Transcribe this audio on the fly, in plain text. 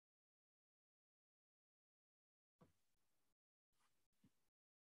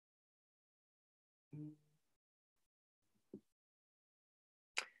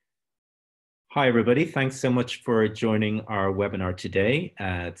Hi, everybody. Thanks so much for joining our webinar today.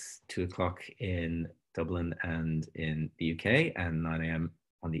 It's 2 o'clock in Dublin and in the UK and 9 a.m.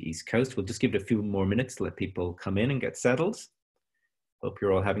 on the East Coast. We'll just give it a few more minutes to let people come in and get settled. Hope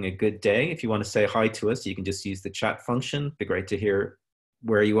you're all having a good day. If you want to say hi to us, you can just use the chat function. It'd be great to hear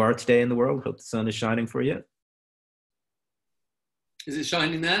where you are today in the world. Hope the sun is shining for you. Is it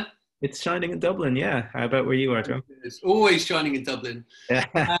shining there? It's shining in Dublin, yeah. How about where you are, Joe? It's always shining in Dublin.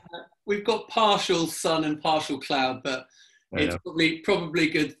 Yeah. We've got partial sun and partial cloud, but it's probably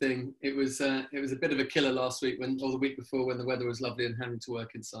a good thing. It was a bit of a killer last week or the week before when the weather was lovely and having to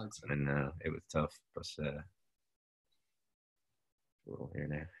work inside. So. I know, it was tough, but we're all here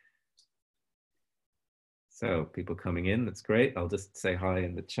now. So people coming in, that's great. I'll just say hi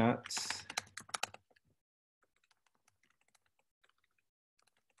in the chat.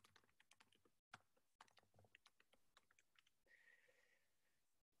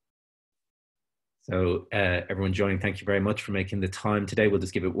 So everyone joining, thank you very much for making the time today. We'll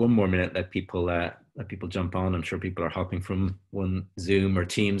just give it one more minute, let people jump on. I'm sure people are hopping from one Zoom or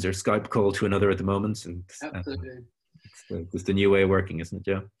Teams or Skype call to another at the moment. And absolutely. It's just a new way of working, isn't it,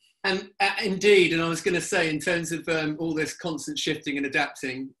 Joe? And indeed, and I was going to say, in terms of all this constant shifting and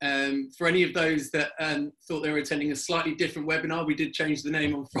adapting, for any of those that thought they were attending a slightly different webinar, we did change the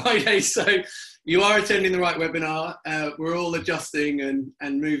name on Friday. So you are attending the right webinar. We're all adjusting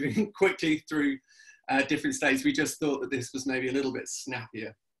and moving quickly through different states. We just thought that this was maybe a little bit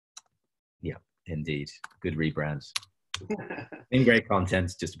snappier. Yeah, indeed. Good rebrand. In great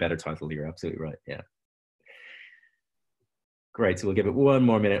content, just a better title. You're absolutely right. Yeah. Great. So we'll give it one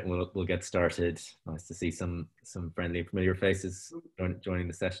more minute and we'll get started. Nice to see some friendly and familiar faces joining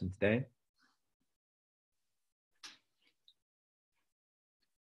the session today.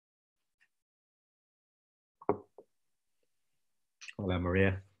 Hola,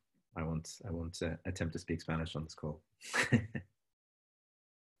 Maria. I won't attempt to speak Spanish on this call.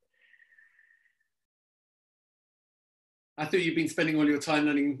 I thought you've been spending all your time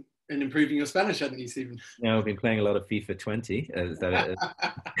learning and improving your Spanish, hadn't you, Stephen? No, I've been playing a lot of FIFA 20. Is that it?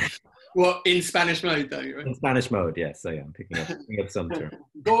 Well, in Spanish mode, though, right? In Spanish mode, yes. I am picking up some terms.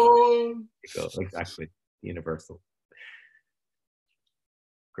 Goal! Exactly. Universal.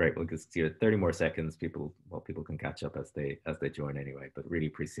 Great. We'll just give it 30 more seconds. People can catch up as they join anyway. But really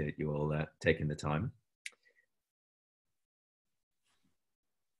appreciate you all taking the time.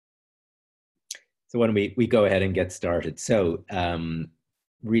 So why don't we go ahead and get started? So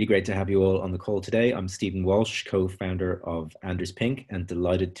really great to have you all on the call today. I'm Stephen Walsh, co-founder of Anders Pink, and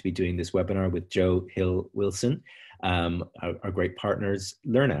delighted to be doing this webinar with Joe Hill-Wilson, our great partners,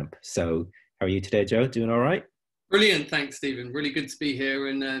 LearnAmp. So how are you today, Joe? Doing all right? Brilliant. Thanks, Stephen. Really good to be here.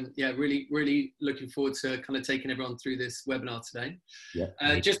 And yeah, really looking forward to kind of taking everyone through this webinar today.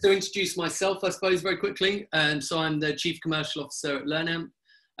 Yeah. Just to introduce myself, I suppose, very quickly. So I'm the Chief Commercial Officer at LearnAmp.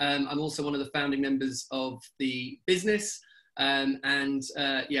 I'm also one of the founding members of the business.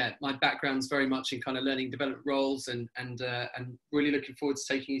 Yeah, my background's very much in kind of learning development roles and really looking forward to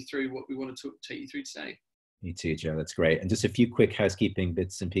taking you through what we want to take you through today. Me too, Joe. That's great. And just a few quick housekeeping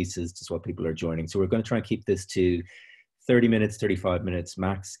bits and pieces just while people are joining. So we're going to try and keep this to 30 minutes, 35 minutes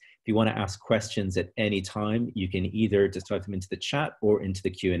max. If you want to ask questions at any time, you can either just type them into the chat or into the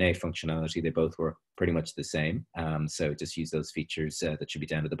Q&A functionality. They both work pretty much the same. So just use those features that should be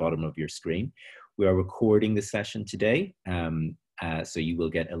down at the bottom of your screen. We are recording the session today. So you will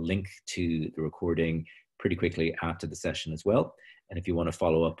get a link to the recording pretty quickly after the session as well. And if you want to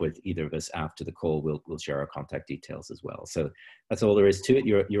follow up with either of us after the call, we'll share our contact details as well. So that's all there is to it.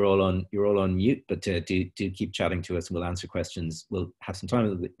 You're all on mute, but do keep chatting to us and we'll answer questions. We'll have some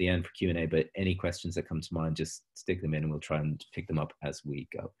time at the end for Q&A, but any questions that come to mind, just stick them in and we'll try and pick them up as we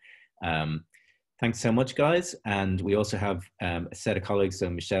go. Thanks so much, guys. And we also have a set of colleagues. So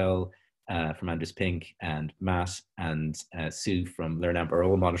Michelle from Anders Pink and Matt and Sue from LearnAmp are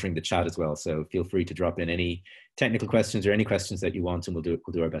all monitoring the chat as well. So feel free to drop in any technical questions or any questions that you want, and we'll do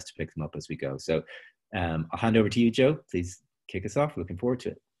our best to pick them up as we go. So I'll hand over to you, Joe. Please kick us off. Looking forward to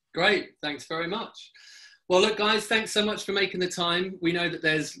it. Great. Thanks very much. Well, look, guys, thanks so much for making the time. We know that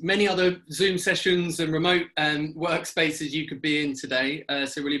there's many other Zoom sessions and remote workspaces you could be in today.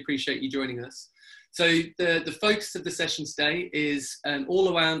 So really appreciate you joining us. So the focus of the session today is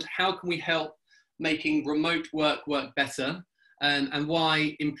all around how can we help making remote work better, and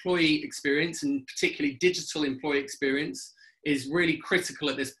why employee experience, and particularly digital employee experience, is really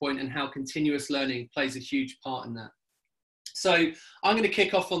critical at this point, and how continuous learning plays a huge part in that. So I'm going to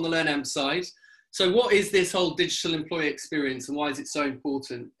kick off on the LearnAmp side. So what is this whole digital employee experience and why is it so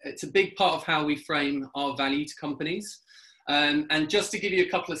important? It's a big part of how we frame our value to companies. And just to give you a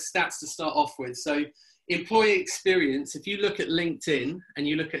couple of stats to start off with. So employee experience, if you look at LinkedIn and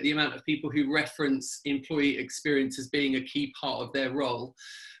you look at the amount of people who reference employee experience as being a key part of their role,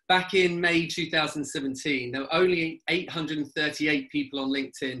 back in May 2017, there were only 838 people on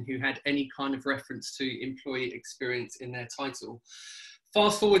LinkedIn who had any kind of reference to employee experience in their title.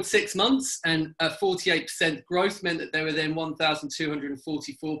 Fast forward 6 months and a 48% growth meant that there were then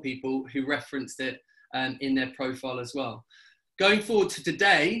 1,244 people who referenced it in their profile as well. Going forward to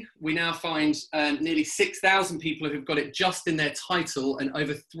today, we now find nearly 6,000 people who've got it just in their title and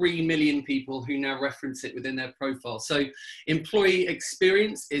over 3 million people who now reference it within their profile. So employee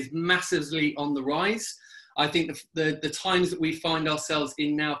experience is massively on the rise. I think the times that we find ourselves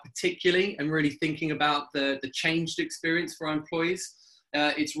in now particularly, and really thinking about the changed experience for our employees,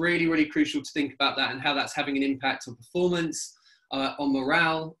 it's really, really crucial to think about that and how that's having an impact on performance, on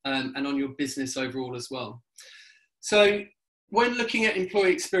morale, and on your business overall as well. So when looking at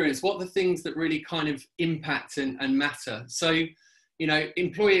employee experience, what are the things that really kind of impact and matter? So, you know,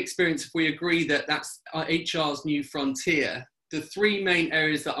 employee experience, if we agree that that's HR's new frontier, the three main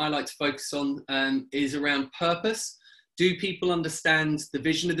areas that I like to focus on is around purpose. Do people understand the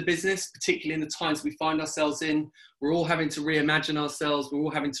vision of the business, particularly in the times we find ourselves in? We're all having to reimagine ourselves. We're all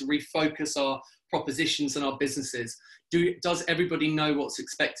having to refocus our propositions and our businesses. Does everybody know what's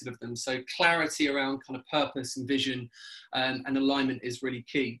expected of them? So clarity around kind of purpose and vision and alignment is really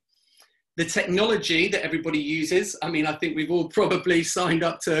key. The technology that everybody uses, I mean, I think we've all probably signed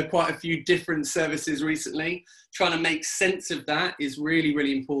up to quite a few different services recently. Trying to make sense of that is really,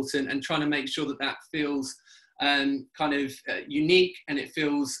 really important, and trying to make sure that that feels kind of unique and it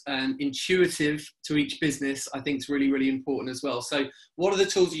feels intuitive to each business, I think is really, really important as well. So what are the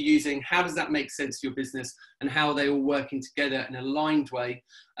tools you're using? How does that make sense to your business? And how are they all working together in an aligned way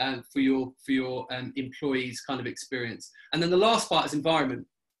for your employees' kind of experience? And then the last part is environment.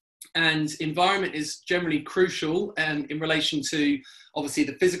 And environment is generally crucial in relation to obviously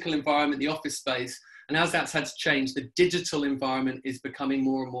the physical environment, the office space. And as that's had to change, the digital environment is becoming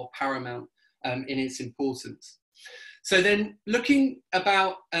more and more paramount in its importance. So then looking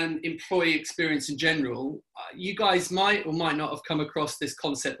about employee experience in general, you guys might or might not have come across this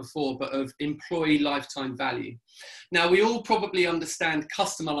concept before, but of employee lifetime value. Now, we all probably understand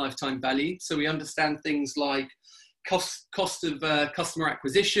customer lifetime value. So we understand things like cost of customer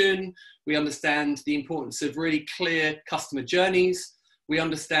acquisition. We understand the importance of really clear customer journeys. We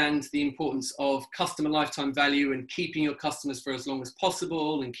understand the importance of customer lifetime value and keeping your customers for as long as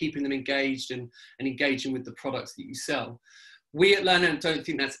possible and keeping them engaged and engaging with the products that you sell. We at LearnAmp don't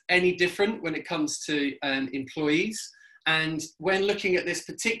think that's any different when it comes to employees. And when looking at this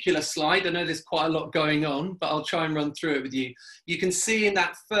particular slide, I know there's quite a lot going on, but I'll try and run through it with you. You can see in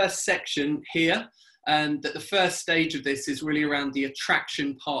that first section here, that the first stage of this is really around the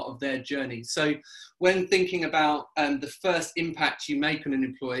attraction part of their journey. So when thinking about the first impact you make on an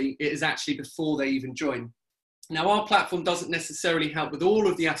employee, it is actually before they even join. Now, our platform doesn't necessarily help with all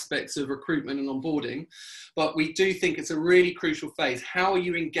of the aspects of recruitment and onboarding, but we do think it's a really crucial phase. How are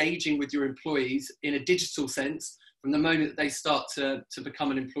you engaging with your employees in a digital sense from the moment that they start to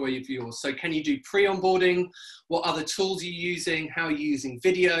become an employee of yours? So can you do pre-onboarding? What other tools are you using? How are you using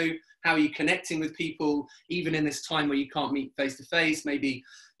video? How are you connecting with people, even in this time where you can't meet face-to-face, maybe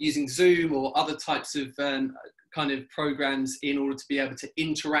using Zoom or other types of kind of programs in order to be able to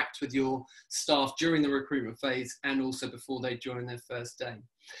interact with your staff during the recruitment phase and also before they join their first day.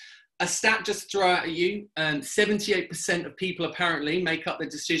 A stat just to throw out at you, 78% of people apparently make up the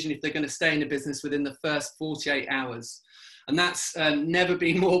decision if they're going to stay in the business within the first 48 hours. And that's never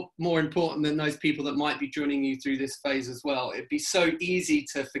been more important than those people that might be joining you through this phase as well. It'd be so easy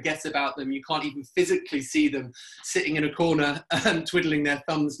to forget about them. You can't even physically see them sitting in a corner twiddling their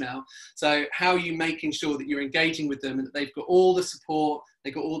thumbs now. So how are you making sure that you're engaging with them and that they've got all the support,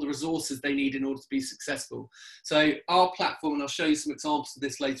 they've got all the resources they need in order to be successful? So our platform, and I'll show you some examples of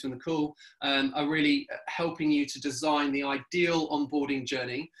this later in the call, are really helping you to design the ideal onboarding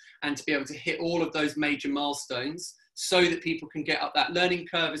journey and to be able to hit all of those major milestones so that people can get up that learning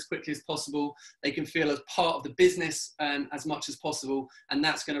curve as quickly as possible. They can feel as part of the business as much as possible. And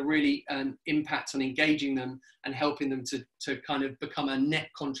that's going to really impact on engaging them and helping them to kind of become a net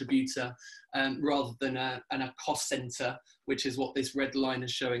contributor rather than a cost center, which is what this red line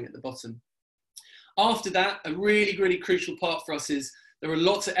is showing at the bottom. After that, a really, really crucial part for us is there are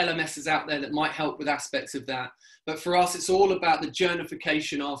lots of LMSs out there that might help with aspects of that. But for us, it's all about the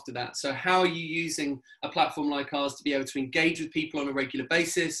journification after that. So how are you using a platform like ours to be able to engage with people on a regular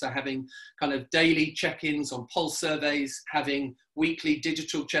basis? So having kind of daily check-ins on pulse surveys, having weekly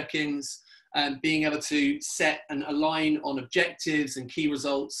digital check-ins, being able to set and align on objectives and key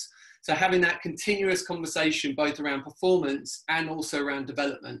results. So having that continuous conversation both around performance and also around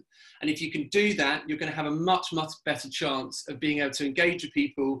development. And if you can do that, you're going to have a much, much better chance of being able to engage with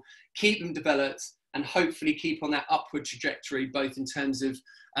people, keep them developed, and hopefully keep on that upward trajectory, both in terms of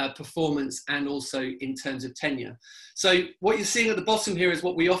performance and also in terms of tenure. So what you're seeing at the bottom here is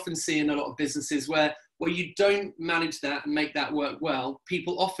what we often see in a lot of businesses where you don't manage that and make that work well.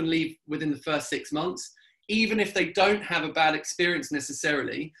 People often leave within the first 6 months, even if they don't have a bad experience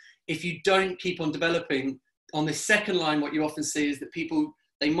necessarily. If you don't keep on developing on this second line, what you often see is that people,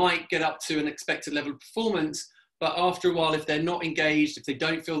 they might get up to an expected level of performance, but after a while, if they're not engaged, if they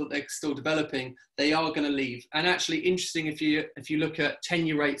don't feel that they're still developing, they are going to leave. And actually, interesting, if you look at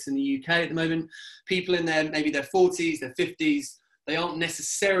tenure rates in the UK at the moment, people in maybe their 40s, their 50s, they aren't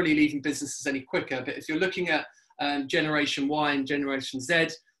necessarily leaving businesses any quicker. But if you're looking at Generation Y and Generation Z,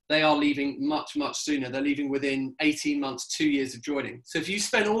 they are leaving much, much sooner. They're leaving within 18 months, 2 years of joining. So if you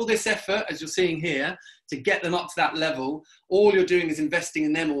spend all this effort, as you're seeing here, to get them up to that level, all you're doing is investing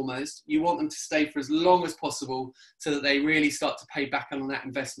in them almost. You want them to stay for as long as possible so that they really start to pay back on that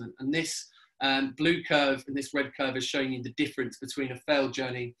investment. And this blue curve and this red curve is showing you the difference between a failed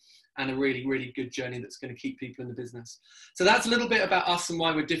journey and a really, really good journey that's going to keep people in the business. So that's a little bit about us and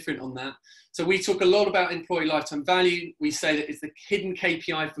why we're different on that. So we talk a lot about employee lifetime value. We say that it's the hidden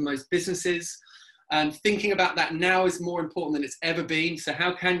KPI for most businesses. Thinking about that now is more important than it's ever been. So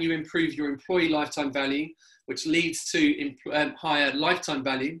how can you improve your employee lifetime value, which leads to higher lifetime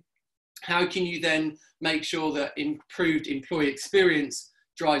value? How can you then make sure that improved employee experience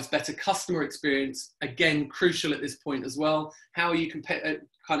drives better customer experience? Again, crucial at this point as well. How are you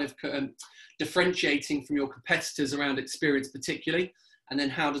differentiating from your competitors around experience particularly? And then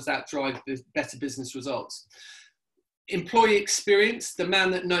how does that drive better business results? Employee experience, the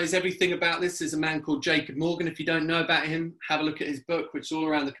man that knows everything about this is a man called Jacob Morgan. If you don't know about him, have a look at his book, which is all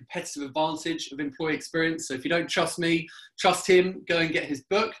around the competitive advantage of employee experience. So if you don't trust me, trust him, go and get his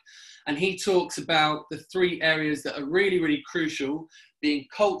book. And he talks about the 3 areas that are really, really crucial, being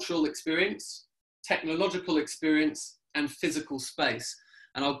cultural experience, technological experience, and physical space.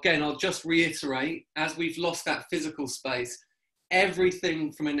 And again, I'll just reiterate, as we've lost that physical space,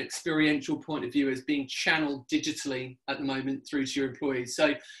 everything from an experiential point of view is being channeled digitally at the moment through to your employees.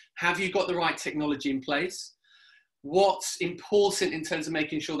 So have you got the right technology in place? What's important in terms of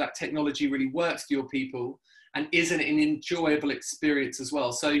making sure that technology really works for your people? And isn't it an enjoyable experience as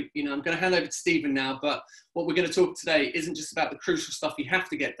well? So, I'm going to hand over to Stephen now, but what we're going to talk today isn't just about the crucial stuff you have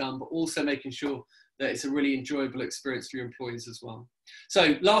to get done, but also making sure that it's a really enjoyable experience for your employees as well.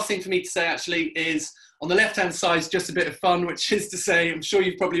 So last thing for me to say actually is on the left-hand side is just a bit of fun, which is to say, I'm sure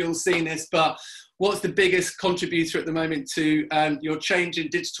you've probably all seen this, but what's the biggest contributor at the moment to your change in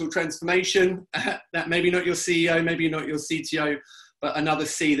digital transformation? That maybe not your CEO, maybe not your CTO, but another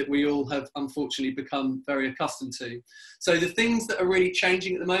C that we all have unfortunately become very accustomed to. So the things that are really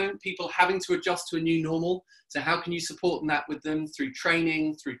changing at the moment, people having to adjust to a new normal. So how can you support that with them through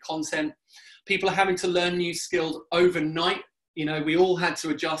training, through content? People are having to learn new skills overnight. We all had to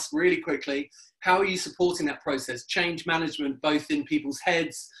adjust really quickly. How are you supporting that process? Change management, both in people's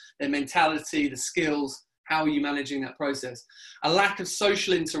heads, their mentality, the skills. How are you managing that process? A lack of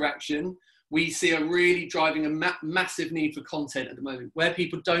social interaction. We see a really driving a massive need for content at the moment, where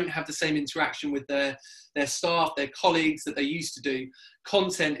people don't have the same interaction with their staff, their colleagues that they used to do.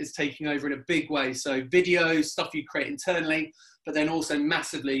 Content is taking over in a big way. So videos, stuff you create internally, but then also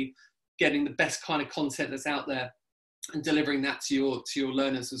massively getting the best kind of content that's out there and delivering that to your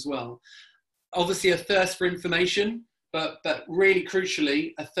learners as well. Obviously a thirst for information, but really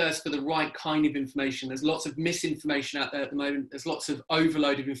crucially, a thirst for the right kind of information. There's lots of misinformation out there at the moment. There's lots of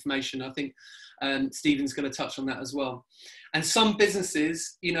overload of information. I think Stephen's going to touch on that as well. And some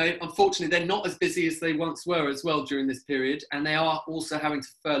businesses, unfortunately, they're not as busy as they once were as well during this period. And they are also having to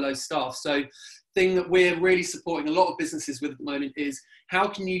furlough staff. So thing that we're really supporting a lot of businesses with at the moment is how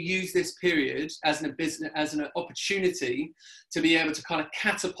can you use this period as an opportunity to be able to kind of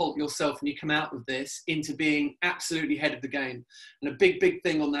catapult yourself when you come out of this into being absolutely ahead of the game. And a big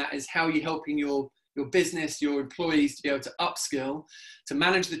thing on that is how you're helping your business, your employees to be able to upskill, to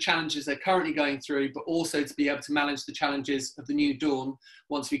manage the challenges they're currently going through, but also to be able to manage the challenges of the new dawn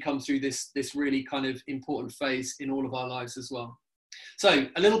once we come through this really kind of important phase in all of our lives as well. So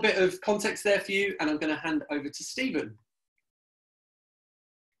a little bit of context there for you, and I'm going to hand over to Stephen.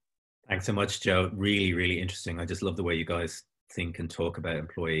 Thanks so much, Joe. Really, really interesting. I just love the way you guys think and talk about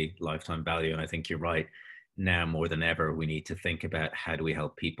employee lifetime value. And I think you're right. Now more than ever, we need to think about how do we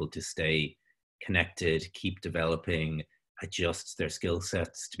help people to stay connected, keep developing, adjust their skill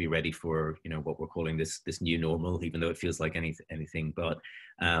sets to be ready for, you know, what we're calling this new normal, even though it feels like anything but.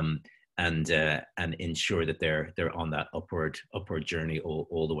 Um, and ensure that they're on that upward journey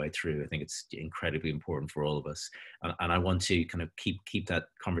all the way through. I think it's incredibly important for all of us, and I want to kind of keep that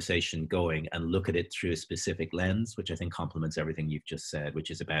conversation going and look at it through a specific lens, which I think complements everything you've just said, which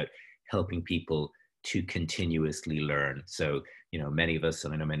is about helping people to continuously learn. So, you know, many of us,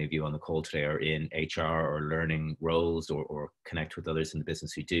 and I know many of you on the call today, are in HR or learning roles, or connect with others in the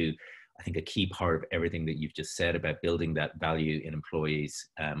business who do. I think a key part of everything that you've just said about building that value in employees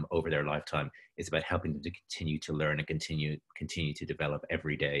over their lifetime is about helping them to continue to learn and continue to develop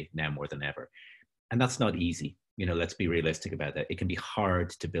every day, now more than ever. And that's not easy. You know, let's be realistic about that. It can be hard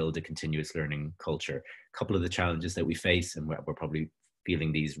to build a continuous learning culture. A couple of the challenges that we face, and we're probably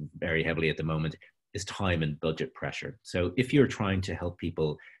feeling these very heavily at the moment, is time and budget pressure. So if you're trying to help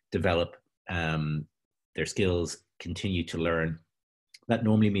people develop their skills, continue to learn, that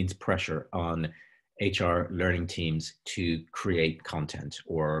normally means pressure on HR learning teams to create content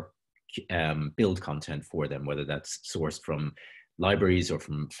or build content for them, whether that's sourced from libraries or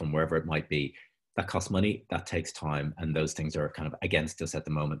from wherever it might be. That costs money, that takes time, and those things are kind of against us at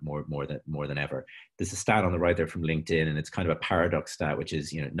the moment more than ever. There's a stat on the right there from LinkedIn, and it's kind of a paradox stat, which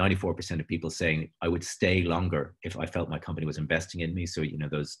is, you know, 94% of people saying I would stay longer if I felt my company was investing in me. So, you know,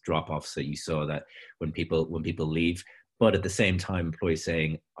 those drop-offs that you saw, that when people leave. But at the same time, employees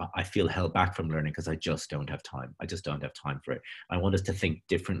saying, I feel held back from learning because I just don't have time. I just don't have time for it. I want us to think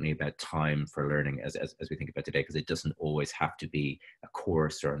differently about time for learning as we think about today, because it doesn't always have to be a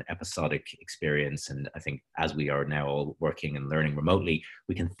course or an episodic experience. And I think as we are now all working and learning remotely,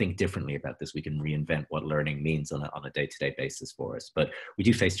 we can think differently about this. We can reinvent what learning means on a day-to-day basis for us. But we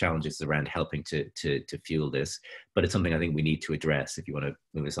do face challenges around helping to fuel this. But it's something I think we need to address, if you want to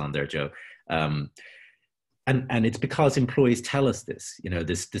move us on there, Joe. And it's because employees tell us this. You know,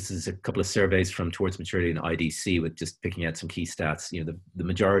 this is a couple of surveys from Towards Maturity and IDC, with just picking out some key stats. You know, the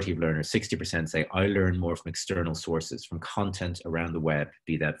majority of learners, 60%, say I learn more from external sources, from content around the web,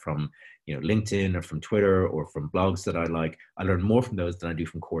 be that from, you know, LinkedIn or from Twitter or from blogs that I like. I learn more from those than I do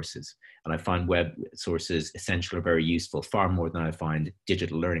from courses. And I find web sources essential or very useful, far more than I find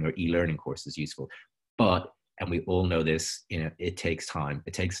digital learning or e-learning courses useful. But, and we all know this, you know, it takes time.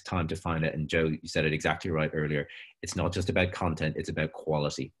 It takes time to find it. And Joe, you said it exactly right earlier. It's not just about content, it's about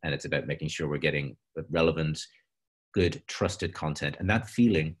quality. And it's about making sure we're getting relevant, good, trusted content. And that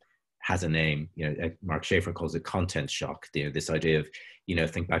feeling has a name. You know, Mark Schaefer calls it content shock. You know, this idea of, you know,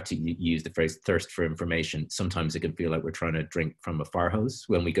 think back to, you use the phrase thirst for information. Sometimes it can feel like we're trying to drink from a fire hose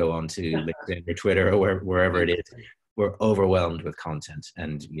when we go on to LinkedIn or Twitter or wherever it is. We're overwhelmed with content,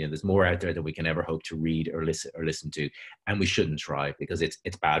 and, you know, there's more out there than we can ever hope to read or listen to, and we shouldn't try, because it's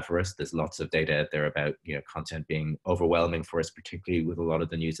bad for us. There's lots of data out there about, you know, content being overwhelming for us, particularly with a lot of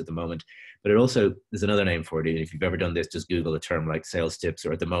the news at the moment. But it also, there's another name for it. If you've ever done this, just Google a term like sales tips,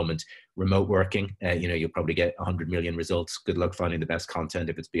 or at the moment remote working. You know, you'll probably get 100 million results. Good luck finding the best content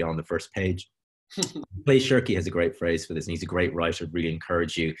if it's beyond the first page. Clay Shirky has a great phrase for this, and he's a great writer. I'd really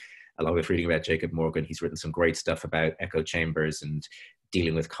encourage you, along with reading about Jacob Morgan, he's written some great stuff about echo chambers and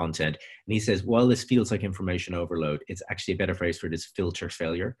dealing with content. And he says, while this feels like information overload, it's actually a better phrase for it is filter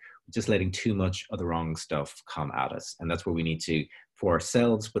failure, just letting too much of the wrong stuff come at us. And that's where we need to, for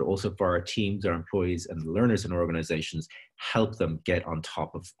ourselves, but also for our teams, our employees, and the learners in organizations, help them get on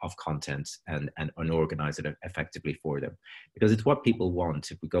top of content and organize it effectively for them. Because it's what people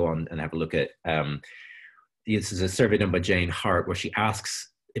want. If we go on and have a look at, this is a survey done by Jane Hart, where she asks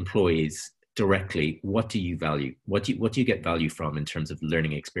employees directly, what do you value? What do you get value from in terms of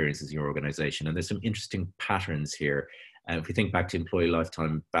learning experiences in your organization? And there's some interesting patterns here. If we think back to employee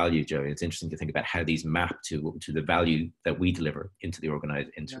lifetime value, Joe, it's interesting to think about how these map to the value that we deliver into the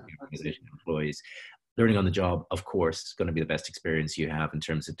organization employees. Learning on the job, of course, is going to be the best experience you have in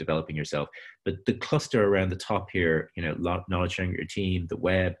terms of developing yourself. But the cluster around the top here, you know, knowledge sharing your team, the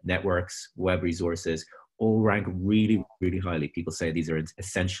web, networks, web resources, all rank really, really highly. People say these are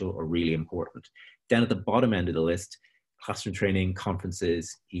essential or really important. Down at the bottom end of the list, classroom training,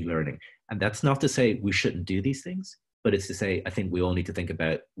 conferences, e-learning. And that's not to say we shouldn't do these things, but it's to say, I think we all need to think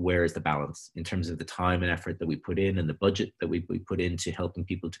about where is the balance in terms of the time and effort that we put in and the budget that we put into helping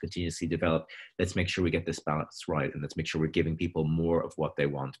people to continuously develop. Let's make sure we get this balance right. And let's make sure we're giving people more of what they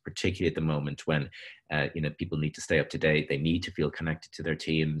want, particularly at the moment when, you know, people need to stay up to date. They need to feel connected to their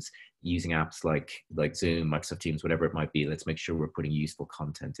teams, using apps like Zoom, Microsoft Teams, whatever it might be. Let's make sure we're putting useful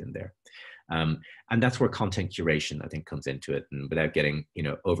content in there. And that's where content curation, I think, comes into it. And without getting, you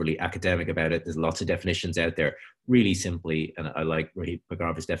know, overly academic about it, there's lots of definitions out there. Really simply, and I like Rahi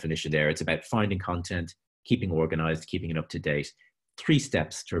Bhagarva's definition there, it's about finding content, keeping organized, keeping it up to date. 3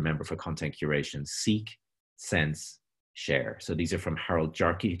 steps to remember for content curation: seek, sense, share. So these are from Harold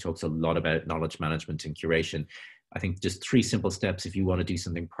Jarkey, who talks a lot about knowledge management and curation. I think just 3 simple steps if you want to do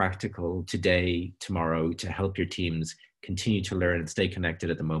something practical today, tomorrow, to help your teams continue to learn and stay connected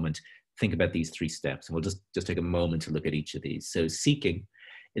at the moment. Think about these 3 steps, and we'll just take a moment to look at each of these. So seeking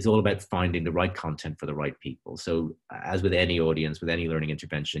is all about finding the right content for the right people. So as with any audience, with any learning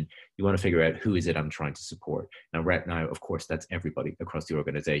intervention, you want to figure out who is it I'm trying to support. Now, right now, of course, that's everybody across the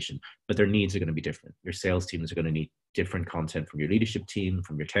organization, but their needs are going to be different. Your sales teams are going to need different content from your leadership team,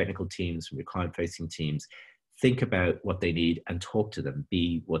 from your technical teams, from your client-facing teams. Think about what they need and talk to them.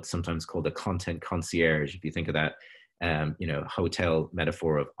 Be what's sometimes called a content concierge. If you think of that, hotel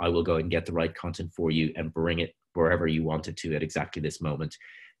metaphor of, I will go and get the right content for you and bring it wherever you want it to at exactly this moment.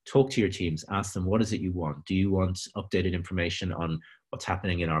 Talk to your teams, ask them, what is it you want? Do you want updated information on what's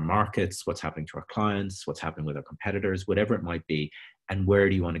happening in our markets, what's happening to our clients, what's happening with our competitors, whatever it might be, and where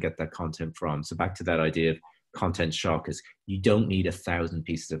do you want to get that content from? So back to that idea of content shock, is you don't need 1,000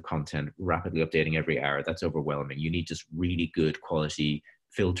 pieces of content rapidly updating every hour. That's overwhelming. You need just really good quality,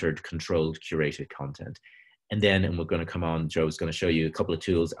 filtered, controlled, curated content. And then, and we're going to come on, Joe's going to show you a couple of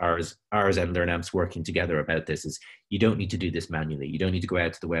tools, ours and LearnAmp's working together about this, is you don't need to do this manually. You don't need to go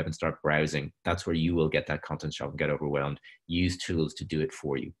out to the web and start browsing. That's where you will get that content shock and get overwhelmed. Use tools to do it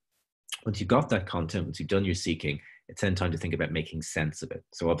for you. Once you've got that content, once you've done your seeking, it's then time to think about making sense of it.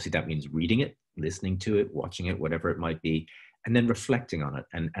 So obviously that means reading it, listening to it, watching it, whatever it might be, and then reflecting on it.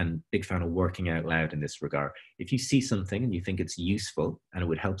 And big fan of working out loud in this regard. If you see something and you think it's useful and it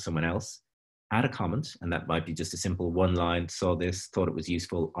would help someone else, add a comment, and that might be just a simple 1 line, saw this, thought it was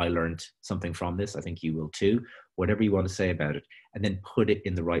useful, I learned something from this, I think you will too, whatever you want to say about it, and then put it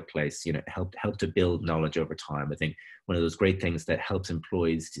in the right place. Help to build knowledge over time. I think one of those great things that helps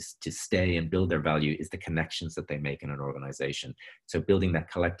employees to stay and build their value is the connections that they make in an organization. So building that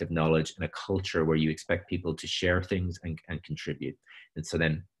collective knowledge and a culture where you expect people to share things and contribute. And so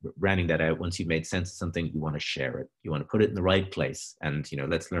then rounding that out, once you've made sense of something, you want to share it. You want to put it in the right place. And,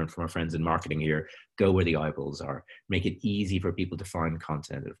 let's learn from our friends in marketing here, go where the eyeballs are, make it easy for people to find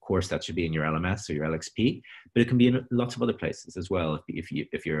content. And of course, that should be in your LMS or your LXP, but it can be in lots of other places as well. If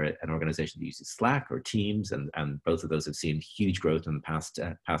you're an organization that uses Slack or Teams, and both of those have seen huge growth in the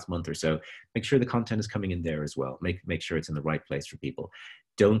past month or so, make sure the content is coming in there as well. Make sure it's in the right place for people.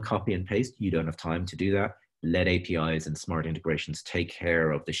 Don't copy and paste. You don't have time to do that. Let APIs and smart integrations take care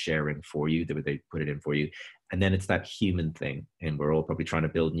of the sharing for you, they put it in for you. And then it's that human thing. And we're all probably trying to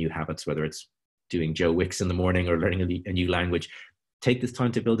build new habits, whether it's doing Joe Wicks in the morning or learning a new language. Take this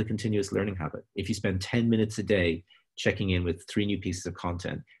time to build a continuous learning habit. If you spend 10 minutes a day checking in with 3 new pieces of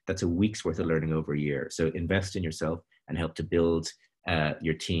content, that's a week's worth of learning over a year. So invest in yourself and help to build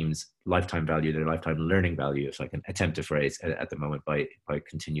your team's lifetime value, their lifetime learning value, if I can attempt a phrase at the moment, by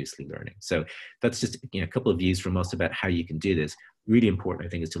continuously learning. So that's just a couple of views from us about how you can do this. Really important, I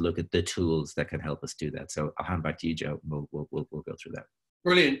think, is to look at the tools that can help us do that. So I'll hand back to you, Joe. We'll go through that.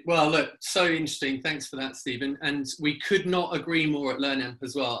 Brilliant. Well, look, so interesting. Thanks for that, Stephen. And we could not agree more at LearnAmp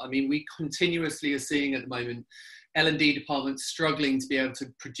as well. I mean, we continuously are seeing at the moment L&D departments struggling to be able to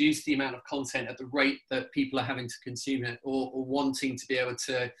produce the amount of content at the rate that people are having to consume it, or wanting to be able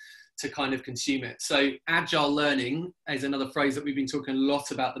to kind of consume it. So agile learning is another phrase that we've been talking a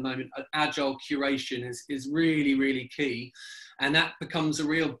lot about at the moment. Agile curation is really, really key. And that becomes a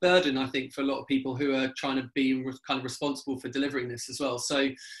real burden, I think, for a lot of people who are trying to be kind of responsible for delivering this as well. So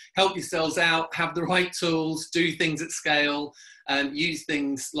help yourselves out, have the right tools, do things at scale, use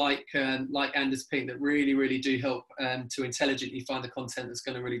things like Anders Pink that really, really do help to intelligently find the content that's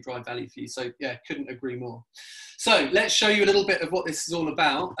going to really drive value for you. So yeah, couldn't agree more. So let's show you a little bit of what this is all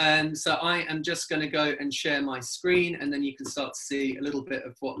about. And so I am just going to go and share my screen, and then you can start to see a little bit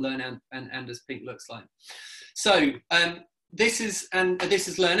of what LearnAmp and Anders Pink looks like. So this is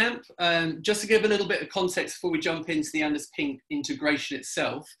LearnAmp. Just to give a little bit of context before we jump into the Anders Pink integration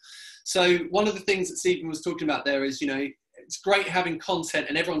itself. So one of the things that Stephen was talking about there is, it's great having content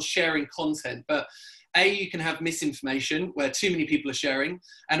and everyone's sharing content, but you can have misinformation where too many people are sharing,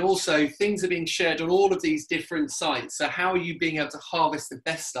 and also things are being shared on all of these different sites. So how are you being able to harvest the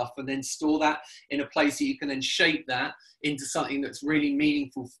best stuff and then store that in a place that you can then shape that into something that's really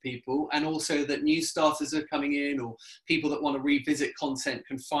meaningful for people, and also that new starters are coming in, or people that want to revisit content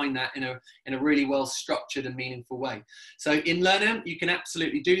can find that in a really well structured and meaningful way. So in LearnAmp, you can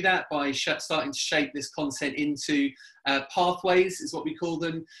absolutely do that by starting to shape this content into pathways, is what we call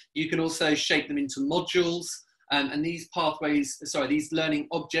them. You can also shape them into modules. And these pathways, sorry, these learning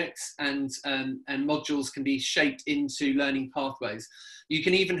objects and modules can be shaped into learning pathways. You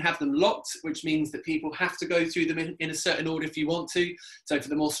can even have them locked, which means that people have to go through them in a certain order if you want to. So for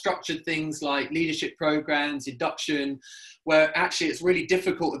the more structured things like leadership programs, induction, where actually it's really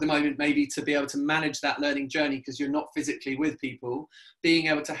difficult at the moment maybe to be able to manage that learning journey because you're not physically with people, being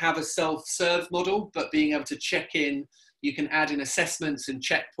able to have a self-serve model, but being able to check in. You can add in assessments and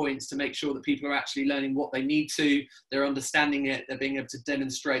checkpoints to make sure that people are actually learning what they need to, they're understanding it, they're being able to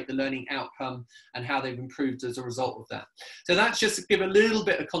demonstrate the learning outcome and how they've improved as a result of that. So that's just to give a little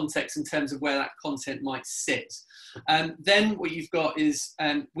bit of context in terms of where that content might sit. Then what you've got is,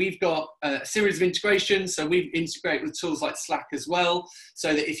 we've got a series of integrations. So we integrate with tools like Slack as well,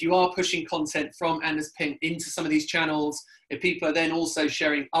 so that if you are pushing content from Anders Pink into some of these channels, if people are then also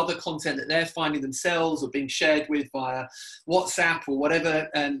sharing other content that they're finding themselves or being shared with via WhatsApp or whatever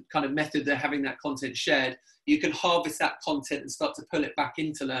kind of method they're having that content shared, you can harvest that content and start to pull it back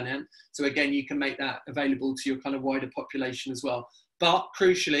into LearnAmp. So again, you can make that available to your kind of wider population as well. But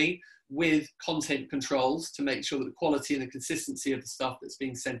crucially, with content controls to make sure that the quality and the consistency of the stuff that's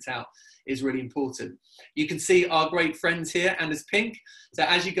being sent out is really important. You can see our great friends here, Anders Pink. So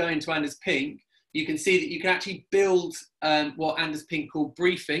as you go into Anders Pink, you can see that you can actually build what Anders Pink called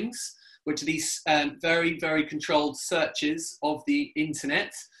briefings, which are these very, very controlled searches of the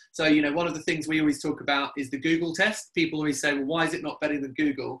internet. So, you know, one of the things we always talk about is the Google test. People always say, well, why is it not better than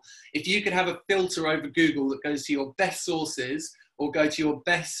Google? If you could have a filter over Google that goes to your best sources or go to your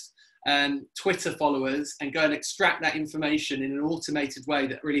best Twitter followers and go and extract that information in an automated way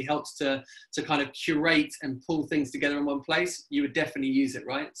that really helps to kind of curate and pull things together in one place, you would definitely use it,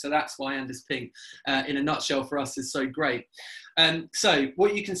 right? So that's why Anders Pink, in a nutshell for us, is so great. So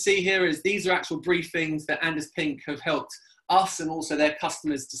what you can see here is these are actual briefings that Anders Pink have helped us and also their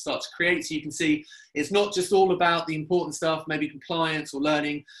customers to start to create. So you can see it's not just all about the important stuff, maybe compliance or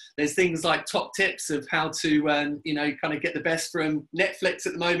learning. There's things like top tips of how to, you know, kind of get the best from Netflix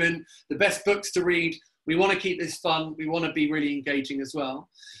at the moment, the best books to read. We want to keep this fun. We want to be really engaging as well.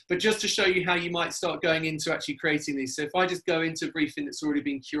 But just to show you how you might start going into actually creating these. So if I just go into a briefing that's already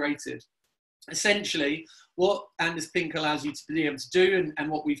been curated, essentially what Anders Pink allows you to be able to do and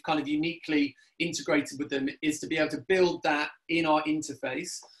what we've kind of uniquely integrated with them is to be able to build that in our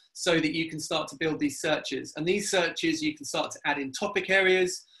interface so that you can start to build these searches. And these searches, you can start to add in topic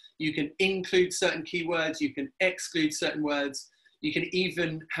areas, you can include certain keywords, you can exclude certain words, you can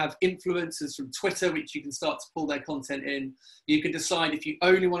even have influencers from Twitter, which you can start to pull their content in. You can decide if you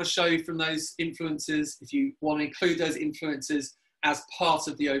only want to show from those influencers, if you want to include those influencers as part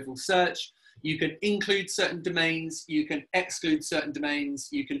of the overall search. You can include certain domains, you can exclude certain domains,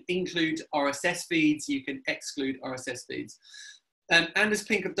 you can include RSS feeds, you can exclude RSS feeds. Anders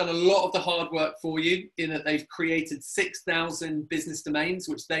Pink have done a lot of the hard work for you in that they've created 6,000 business domains,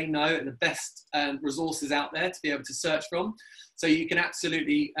 which they know are the best resources out there to be able to search from. So you can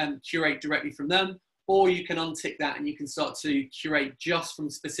absolutely curate directly from them, or you can untick that and you can start to curate just from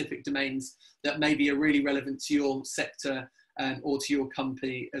specific domains that maybe are really relevant to your sector or to your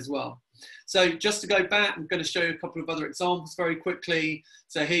company as well. So just to go back, I'm going to show you a couple of other examples very quickly.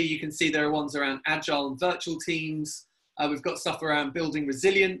 So here you can see there are ones around agile and virtual teams. We've got stuff around building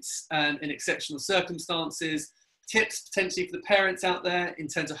resilience in exceptional circumstances, tips potentially for the parents out there in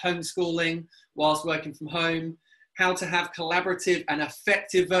terms of homeschooling whilst working from home, how to have collaborative and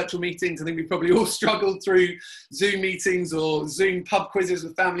effective virtual meetings. I think we probably all struggled through Zoom meetings or Zoom pub quizzes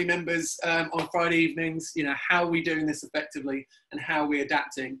with family members on Friday evenings. You know, how are we doing this effectively and how are we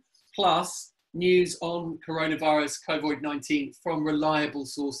adapting? Plus, news on coronavirus, COVID-19 from reliable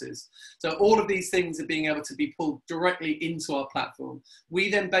sources. So all of these things are being able to be pulled directly into our platform. We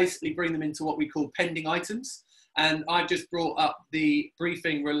then basically bring them into what we call pending items. And I've just brought up the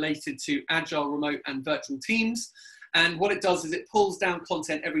briefing related to agile, remote and virtual teams. And what it does is it pulls down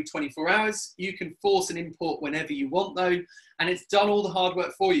content every 24 hours. You can force an import whenever you want though. And it's done all the hard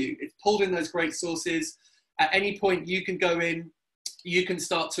work for you. It's pulled in those great sources. At any point you can go in, you can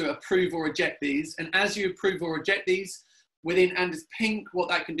start to approve or reject these. And as you approve or reject these, within Anders Pink, what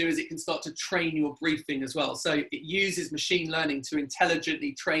that can do is it can start to train your briefing as well. So it uses machine learning to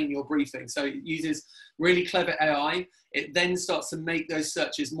intelligently train your briefing. So it uses really clever AI. It then starts to make those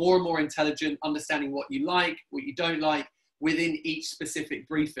searches more and more intelligent, understanding what you like, what you don't like within each specific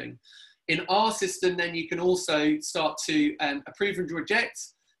briefing. In our system, then you can also start to approve and reject.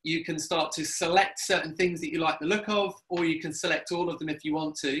 You can start to select certain things that you like the look of, or you can select all of them if you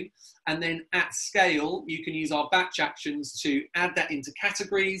want to. And then at scale, you can use our batch actions to add that into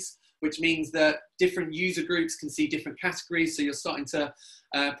categories, which means that different user groups can see different categories. So you're starting to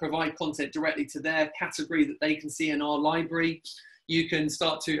provide content directly to their category that they can see in our library. You can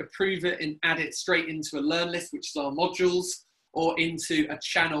start to approve it and add it straight into a learn list, which is our modules, or into a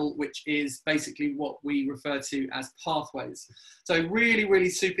channel, which is basically what we refer to as pathways. So really, really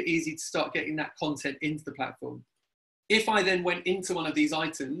super easy to start getting that content into the platform. If I then went into one of these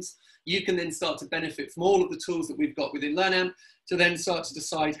items, you can then start to benefit from all of the tools that we've got within LearnAmp to then start to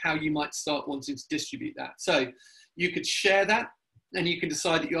decide how you might start wanting to distribute that. So you could share that, and you can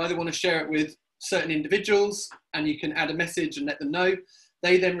decide that you either want to share it with certain individuals, and you can add a message and let them know.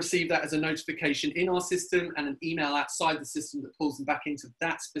 They then receive that as a notification in our system and an email outside the system that pulls them back into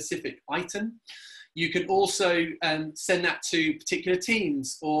that specific item. You can also send that to particular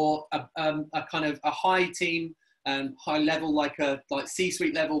teams, or a kind of a high team, high level, like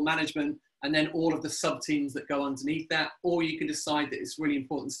C-suite level management, and then all of the sub teams that go underneath that. Or you can decide that it's really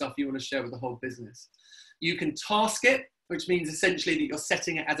important stuff you want to share with the whole business. You can task it, which means essentially that you're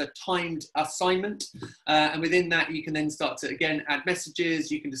setting it as a timed assignment. And within that, you can then start to, again, add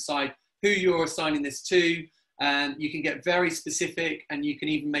messages. You can decide who you're assigning this to. You can get very specific, and you can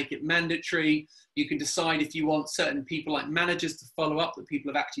even make it mandatory. You can decide if you want certain people, like managers, to follow up that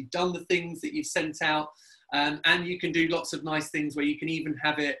people have actually done the things that you've sent out. And you can do lots of nice things where you can even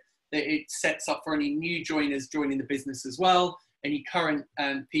have it that it sets up for any new joiners joining the business as well. Any current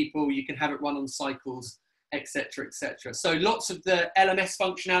people, you can have it run on cycles, etc., etc. So lots of the LMS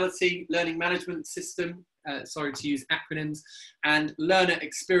functionality, learning management system, sorry to use acronyms, and learner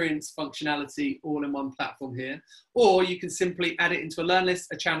experience functionality all in one platform here. Or you can simply add it into a learn list,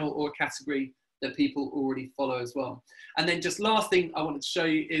 a channel, or a category that people already follow as well. And then just last thing I wanted to show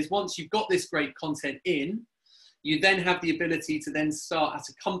you is, once you've got this great content in, you then have the ability to then start at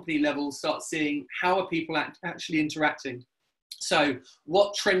a company level, start seeing how are people actually interacting. So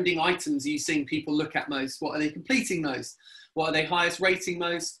what trending items are you seeing people look at most? What are they completing most? What are they highest rating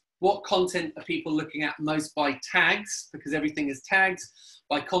most? What content are people looking at most by tags? Because everything is tagged.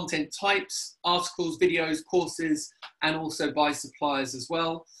 By content types, articles, videos, courses, and also by suppliers as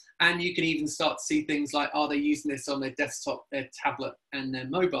well. And you can even start to see things like, are they using this on their desktop, their tablet, and their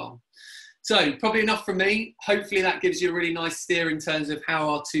mobile? So probably enough from me. Hopefully that gives you a really nice steer in terms of how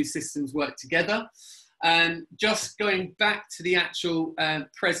our two systems work together. Just going back to the actual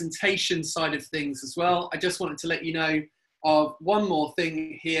presentation side of things as well, I just wanted to let you know of one more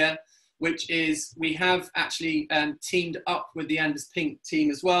thing here, which is we have actually teamed up with the Anders Pink team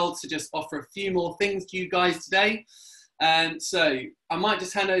as well to just offer a few more things to you guys today. So I might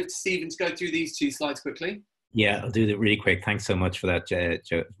just hand over to Stephen to go through these two slides quickly. Yeah, I'll do that really quick. Thanks so much for that,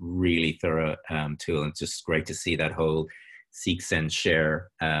 Joe. Really thorough tool, and it's just great to see that whole seek, send, share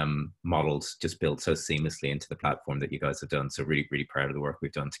models just built so seamlessly into the platform that you guys have done. So really, really proud of the work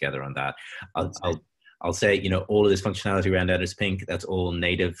we've done together on that. I'll say, you know, all of this functionality around Anders Pink, that's all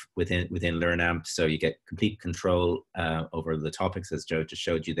native within LearnAmp. So you get complete control over the topics, as Joe just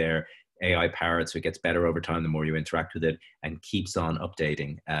showed you there. AI powered, so it gets better over time the more you interact with it, and keeps on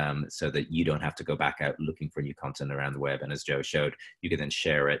updating so that you don't have to go back out looking for new content around the web. And as Joe showed, you can then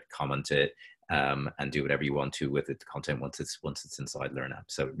share it, comment it, and do whatever you want to with it, the content once it's inside LearnAmp.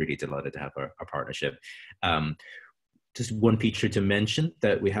 So really delighted to have our partnership. Just one feature to mention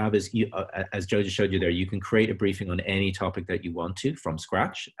that we have is, as Joe just showed you there, you can create a briefing on any topic that you want to from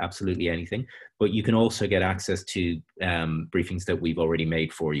scratch, absolutely anything. But you can also get access to briefings that we've already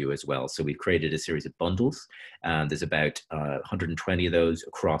made for you as well. So we've created a series of bundles. There's about 120 of those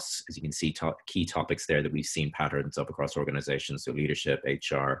across, as you can see, key topics there that we've seen patterns of across organizations. So leadership,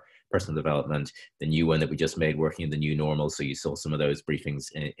 HR, personal development, the new one that we just made, working in the new normal. So you saw some of those briefings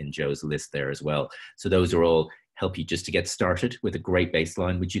in Joe's list there as well. So those are all help you just to get started with a great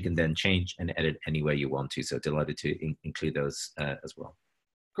baseline, which you can then change and edit any way you want to. So delighted to include those as well.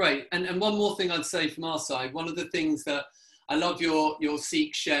 Great. And one more thing I'd say from our side, one of the things that I love your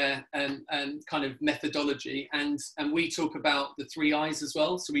seek, share, and kind of methodology. And we talk about the 3 I's as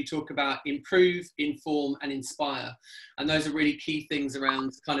well. So we talk about improve, inform, and inspire. And those are really key things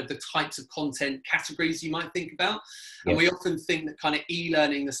around kind of the types of content categories you might think about. And we often think that kind of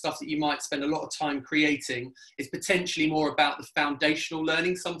e-learning, the stuff that you might spend a lot of time creating, is potentially more about the foundational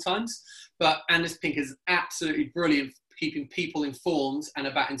learning sometimes. But Anders Pink is absolutely brilliant keeping people informed and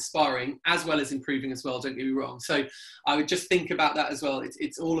about inspiring, as well as improving as well, don't get me wrong. So I would just think about that as well.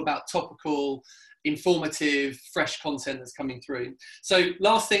 It's all about topical informative, fresh content that's coming through. So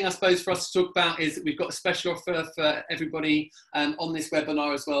last thing I suppose for us to talk about is that we've got a special offer for everybody on this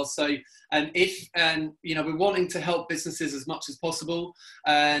webinar as well. So if you know, we're wanting to help businesses as much as possible,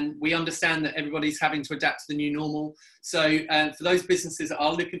 and we understand that everybody's having to adapt to the new normal. So for those businesses that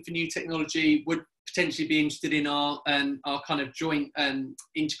are looking for new technology, would potentially be interested in our kind of joint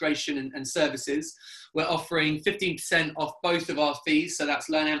integration and services, we're offering 15% off both of our fees. So that's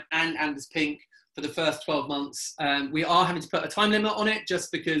LearnAmp and Anders Pink for the first 12 months. We are having to put a time limit on it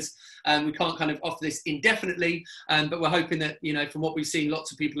just because we can't kind of offer this indefinitely, but we're hoping that, you know, from what we've seen,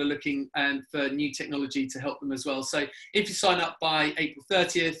 lots of people are looking for new technology to help them as well. So if you sign up by April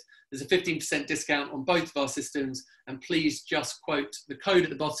 30th, there's a 15% discount on both of our systems, and please just quote the code at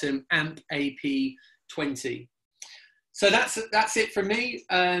the bottom, AMPAP20. So that's it from me.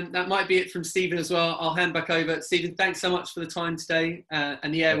 That might be it from Stephen as well. I'll hand back over. Stephen, thanks so much for the time today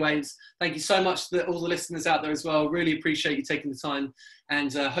and the airwaves. Thank you so much to all the listeners out there as well. Really appreciate you taking the time,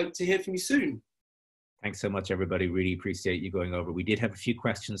 and hope to hear from you soon. Thanks so much, everybody. Really appreciate you going over. We did have a few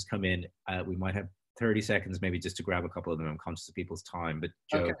questions come in. We might have 30 seconds maybe just to grab a couple of them. I'm conscious of people's time, but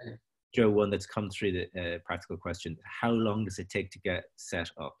Joe, Okay. Joe, one that's come through the practical question: how long does it take to get set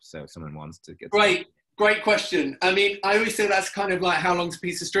up? So if someone wants to get Great question. I mean, I always say that's kind of like how long's a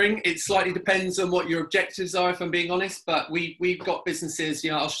piece of string. It slightly depends on what your objectives are, if I'm being honest. But we've got businesses,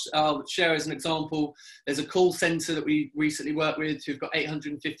 you know, I'll share as an example. There's a call center that we recently worked with who've got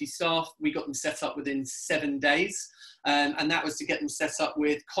 850 staff. We got them set up within 7 days. And that was to get them set up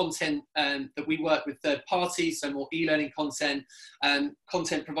with content that we work with third parties, so more e-learning content,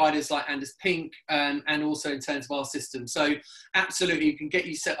 content providers like Anders Pink, and also in terms of our system. So absolutely, you can get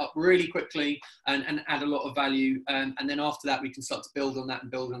you set up really quickly and add a lot of value. And then after that, we can start to build on that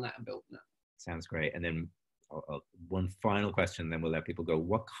and build on that and build on that. Sounds great. And then one final question, then we'll let people go.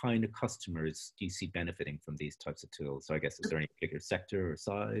 What kind of customers do you see benefiting from these types of tools? So I guess, is there any particular sector or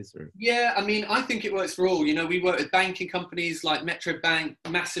size? Or Yeah, I mean, I think it works for all. You know, we work with banking companies like Metro Bank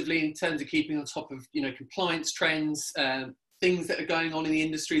massively in terms of keeping on top of, you know, compliance trends, things that are going on in the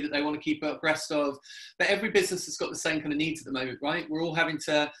industry that they want to keep abreast of. But every business has got the same kind of needs at the moment, right? We're all having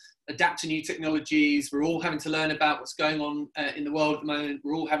to adapt to new technologies. We're all having to learn about what's going on in the world at the moment.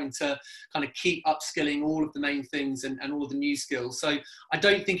 We're all having to kind of keep upskilling all of the main things and all of the new skills. So I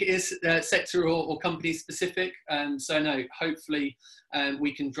don't think it is sector or company specific. So no, hopefully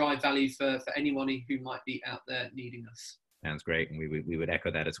we can drive value for anyone who might be out there needing us. Sounds great, and we would echo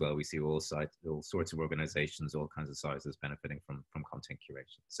that as well. We see all sorts of organizations, all kinds of sizes benefiting from content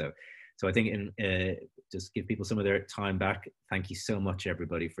curation. So I think just give people some of their time back. Thank you so much,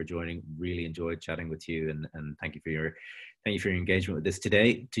 everybody, for joining. Really enjoyed chatting with you, and thank you for your engagement with this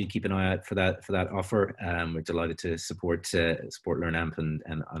today. Do keep an eye out for that offer. We're delighted to support LearnAmp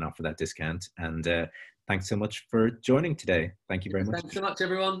and offer that discount. And thanks so much for joining today. Thank you very much. Thanks so much,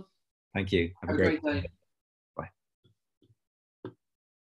 everyone. Thank you. Have a great day.